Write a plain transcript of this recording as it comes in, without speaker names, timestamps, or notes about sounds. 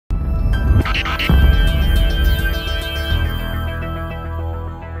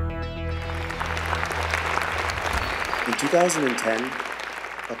2010,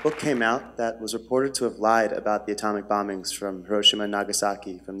 a book came out that was reported to have lied about the atomic bombings from Hiroshima and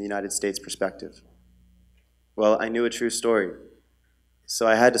Nagasaki from the United States perspective. Well, I knew a true story, so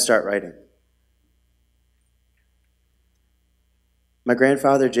I had to start writing. My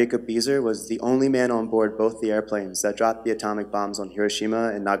grandfather, Jacob Beser, was the only man on board both the airplanes that dropped the atomic bombs on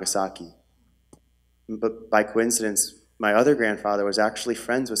Hiroshima and Nagasaki. But by coincidence, my other grandfather was actually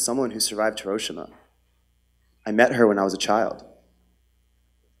friends with someone who survived Hiroshima. I met her when I was a child.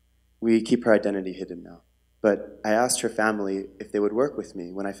 We keep her identity hidden now, but I asked her family if they would work with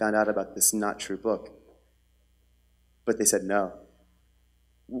me when I found out about this not true book. But they said no.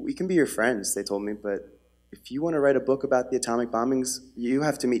 We can be your friends, they told me, but if you want to write a book about the atomic bombings, you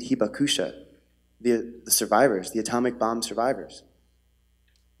have to meet Hibakusha, the survivors, the atomic bomb survivors.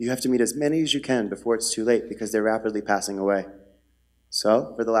 You have to meet as many as you can before it's too late because they're rapidly passing away.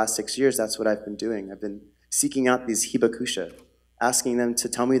 So, for the last 6 years, that's what I've been doing. I've been seeking out these Hibakusha, asking them to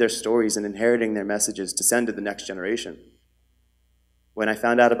tell me their stories and inheriting their messages to send to the next generation. When I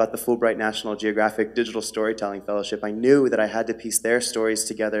found out about the Fulbright National Geographic Digital Storytelling Fellowship, I knew that I had to piece their stories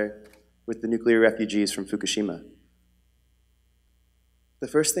together with the nuclear refugees from Fukushima. The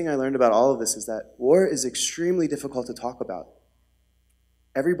first thing I learned about all of this is that war is extremely difficult to talk about.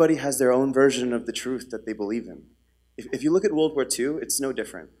 Everybody has their own version of the truth that they believe in. If you look at World War II, it's no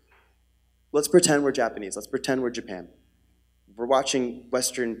different. Let's pretend we're Japanese. Let's pretend we're Japan. We're watching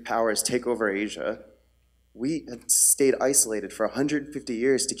Western powers take over Asia. We had stayed isolated for 150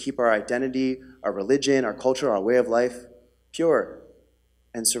 years to keep our identity, our religion, our culture, our way of life pure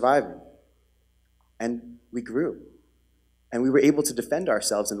and surviving. And we grew. And we were able to defend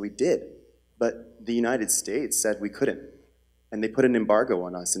ourselves, and we did. But the United States said we couldn't. And they put an embargo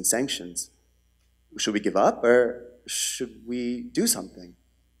on us and sanctions. Should we give up, or should we do something?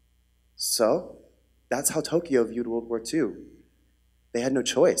 So that's how Tokyo viewed World War II. They had no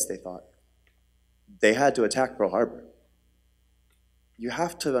choice, they thought. They had to attack Pearl Harbor. You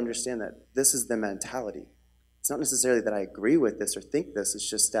have to understand that this is the mentality. It's not necessarily that I agree with this or think this, it's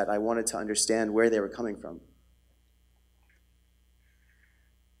just that I wanted to understand where they were coming from.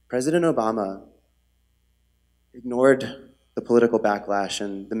 President Obama ignored the political backlash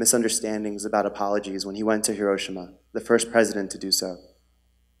and the misunderstandings about apologies when he went to Hiroshima, the first president to do so.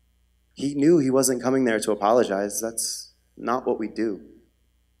 He knew he wasn't coming there to apologize. That's not what we do.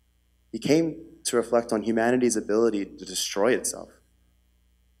 He came to reflect on humanity's ability to destroy itself.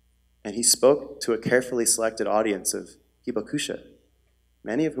 And he spoke to a carefully selected audience of Hibakusha,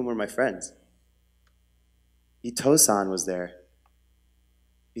 many of whom were my friends. Ito-san was there.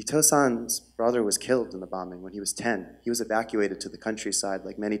 Ito-san's brother was killed in the bombing when he was 10. He was evacuated to the countryside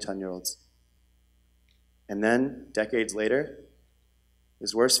like many 10-year-olds. And then, decades later,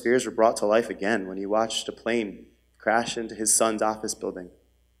 his worst fears were brought to life again when he watched a plane crash into his son's office building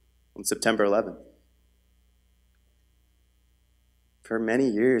on September 11th. For many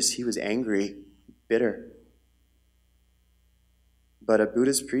years, he was angry, bitter. But a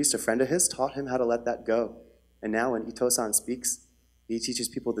Buddhist priest, a friend of his, taught him how to let that go. And now when Ito-san speaks, he teaches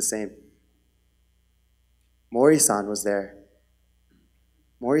people the same. Mori-san was there.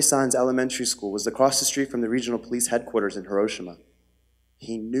 Mori-san's elementary school was across the street from the regional police headquarters in Hiroshima.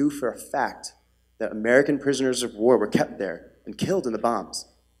 He knew for a fact that American prisoners of war were kept there and killed in the bombs.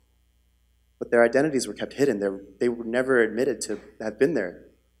 But their identities were kept hidden. They were never admitted to have been there.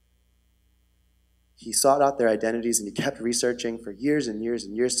 He sought out their identities and he kept researching for years and years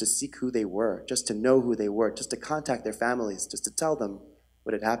and years to seek who they were, just to know who they were, just to contact their families, just to tell them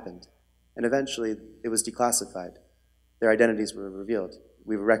what had happened. And eventually, it was declassified. Their identities were revealed.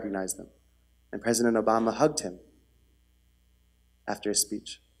 We recognized them. And President Obama hugged him after his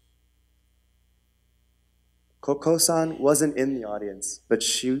speech. Koko-san wasn't in the audience, but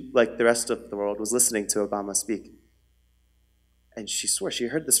she, like the rest of the world, was listening to Obama speak. And she swore she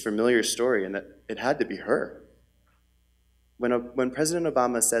heard this familiar story and that it had to be her. When President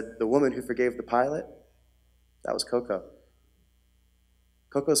Obama said, "the woman who forgave the pilot," that was Koko.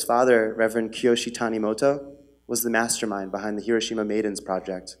 Koko's father, Reverend Kiyoshi Tanimoto, was the mastermind behind the Hiroshima Maidens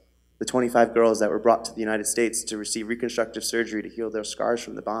Project, the 25 girls that were brought to the United States to receive reconstructive surgery to heal their scars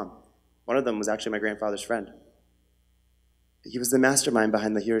from the bomb. One of them was actually my grandfather's friend. He was the mastermind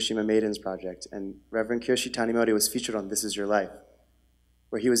behind the Hiroshima Maidens Project, and Reverend Kiyoshi Tanimoto was featured on This Is Your Life,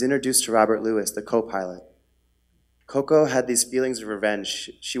 where he was introduced to Robert Lewis, the co-pilot. Koko had these feelings of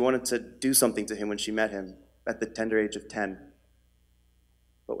revenge. She wanted to do something to him when she met him at the tender age of 10.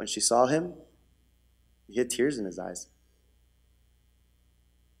 But when she saw him, he had tears in his eyes.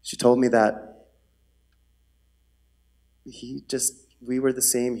 She told me that we were the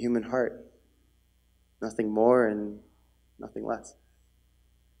same human heart, nothing more and nothing less.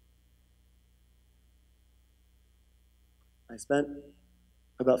 I spent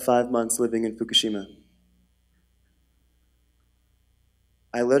about 5 months living in Fukushima.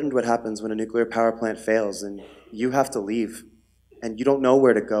 I learned what happens when a nuclear power plant fails and you have to leave. And you don't know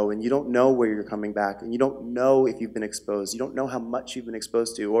where to go, and you don't know where you're coming back, and you don't know if you've been exposed. You don't know how much you've been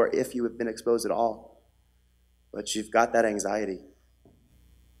exposed to, or if you have been exposed at all. But you've got that anxiety.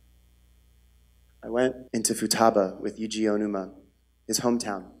 I went into Futaba with Yuji Onuma, his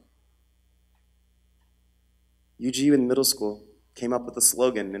hometown. Yuji in middle school came up with a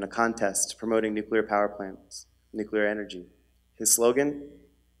slogan in a contest promoting nuclear power plants, nuclear energy. His slogan,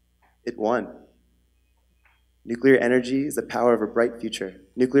 it won. Nuclear energy is the power of a bright future.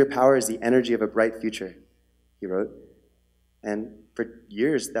 Nuclear power is the energy of a bright future, he wrote. And for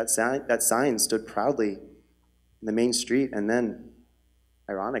years, that sign stood proudly in the main street, and then,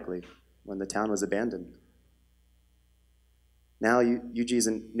 ironically, when the town was abandoned. Now Yuji is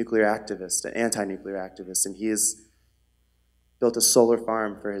a nuclear activist, an anti-nuclear activist, and he has built a solar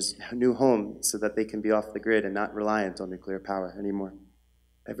farm for his new home so that they can be off the grid and not reliant on nuclear power anymore.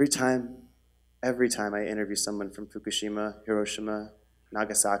 Every time I interview someone from Fukushima, Hiroshima,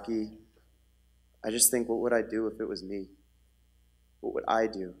 Nagasaki, I just think, what would I do if it was me? What would I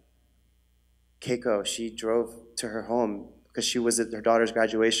do? Keiko, she drove to her home because she was at her daughter's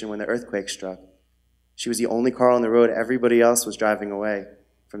graduation when the earthquake struck. She was the only car on the road. Everybody else was driving away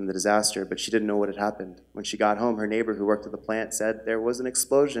from the disaster, but she didn't know what had happened. When she got home, her neighbor who worked at the plant said there was an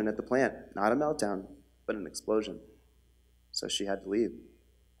explosion at the plant. Not a meltdown, but an explosion. So she had to leave.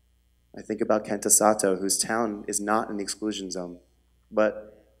 I think about Kenta Sato, whose town is not in the exclusion zone,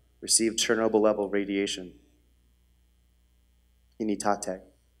 but received Chernobyl-level radiation. Initate.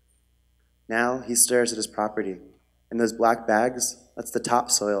 Now he stares at his property, and those black bags, that's the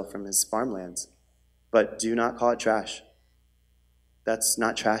topsoil from his farmlands. But do not call it trash. That's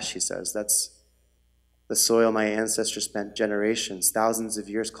not trash, he says. That's the soil my ancestors spent generations, thousands of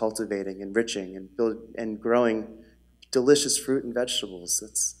years cultivating, enriching, and growing delicious fruit and vegetables.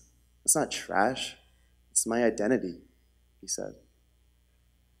 That's not trash. It's my identity, he said.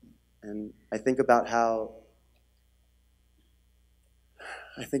 And I think about how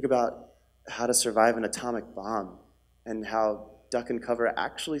to survive an atomic bomb and how duck and cover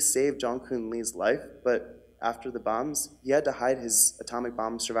actually saved Jong-Kun Lee's life, but after the bombs, he had to hide his atomic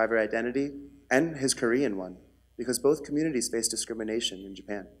bomb survivor identity and his Korean one, because both communities face discrimination in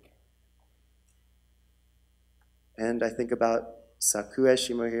Japan. And I think about Sakue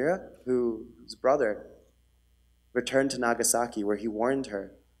Shimohira, whose brother returned to Nagasaki, where he warned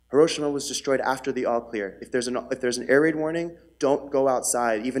her. Hiroshima was destroyed after the all-clear. If there's an air raid warning, don't go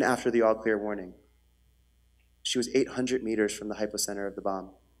outside, even after the all-clear warning. She was 800 meters from the hypocenter of the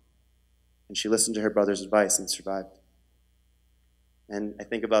bomb. And she listened to her brother's advice and survived. And I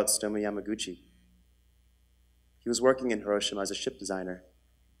think about Tsutomu Yamaguchi. He was working in Hiroshima as a ship designer.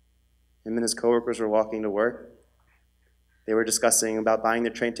 Him and his coworkers were walking to work. They were discussing about buying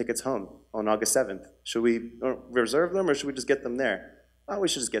their train tickets home on August 7th. Should we reserve them or should we just get them there? Oh, we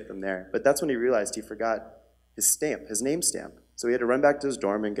should just get them there. But that's when he realized he forgot his stamp, his name stamp. So he had to run back to his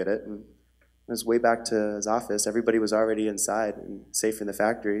dorm and get it. And on his way back to his office, everybody was already inside and safe in the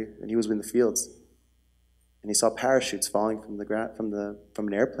factory, and he was in the fields. And he saw parachutes falling from the ground, from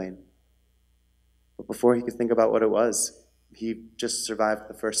an airplane. But before he could think about what it was, he just survived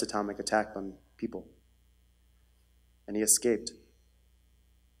the first atomic attack on people. And he escaped.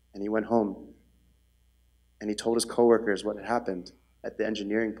 And he went home. And he told his coworkers what had happened at the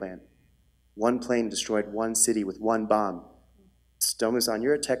engineering plant. One plane destroyed one city with one bomb. Tsutomu-san,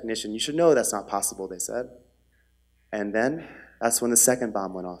 you're a technician. You should know that's not possible, they said. And then that's when the second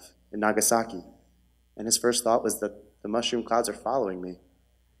bomb went off in Nagasaki. And his first thought was that the mushroom clouds are following me.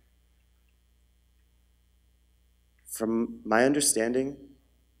 From my understanding,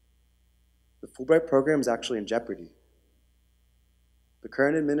 the Fulbright program is actually in jeopardy. The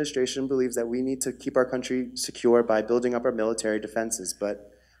current administration believes that we need to keep our country secure by building up our military defenses, but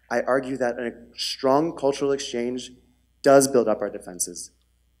I argue that a strong cultural exchange does build up our defenses.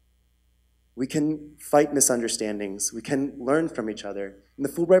 We can fight misunderstandings. We can learn from each other. In the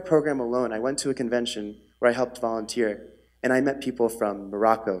Fulbright program alone, I went to a convention where I helped volunteer, and I met people from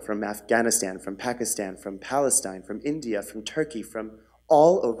Morocco, from Afghanistan, from Pakistan, from Palestine, from India, from Turkey, from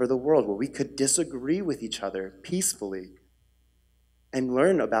all over the world, where we could disagree with each other peacefully and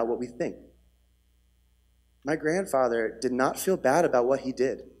learn about what we think. My grandfather did not feel bad about what he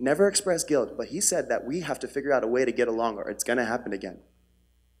did, never expressed guilt, but he said that we have to figure out a way to get along or it's gonna happen again.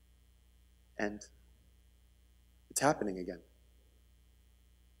 And it's happening again.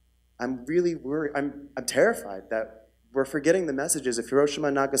 I'm really worried, I'm terrified that we're forgetting the messages of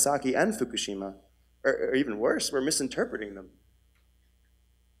Hiroshima, Nagasaki, and Fukushima. Or even worse, we're misinterpreting them.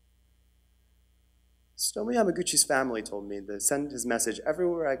 Tsutomu Yamaguchi's family told me to send his message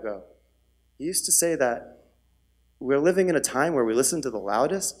everywhere I go. He used to say that we're living in a time where we listen to the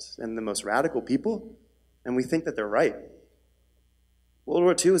loudest and the most radical people, and we think that they're right. World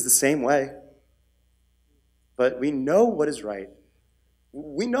War II is the same way. But we know what is right.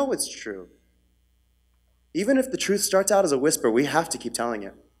 We know it's true. Even if the truth starts out as a whisper, we have to keep telling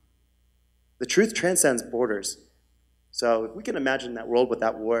it. The truth transcends borders. So if we can imagine that world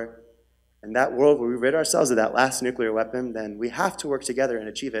without war, and that world where we rid ourselves of that last nuclear weapon, then we have to work together and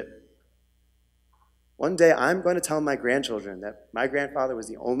achieve it. One day, I'm going to tell my grandchildren that my grandfather was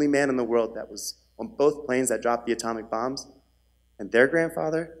the only man in the world that was on both planes that dropped the atomic bombs, and their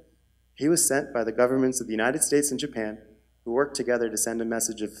grandfather, he was sent by the governments of the United States and Japan, who worked together to send a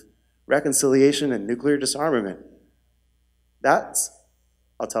message of reconciliation and nuclear disarmament. That's,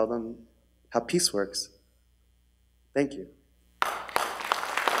 I'll tell them, how peace works. Thank you.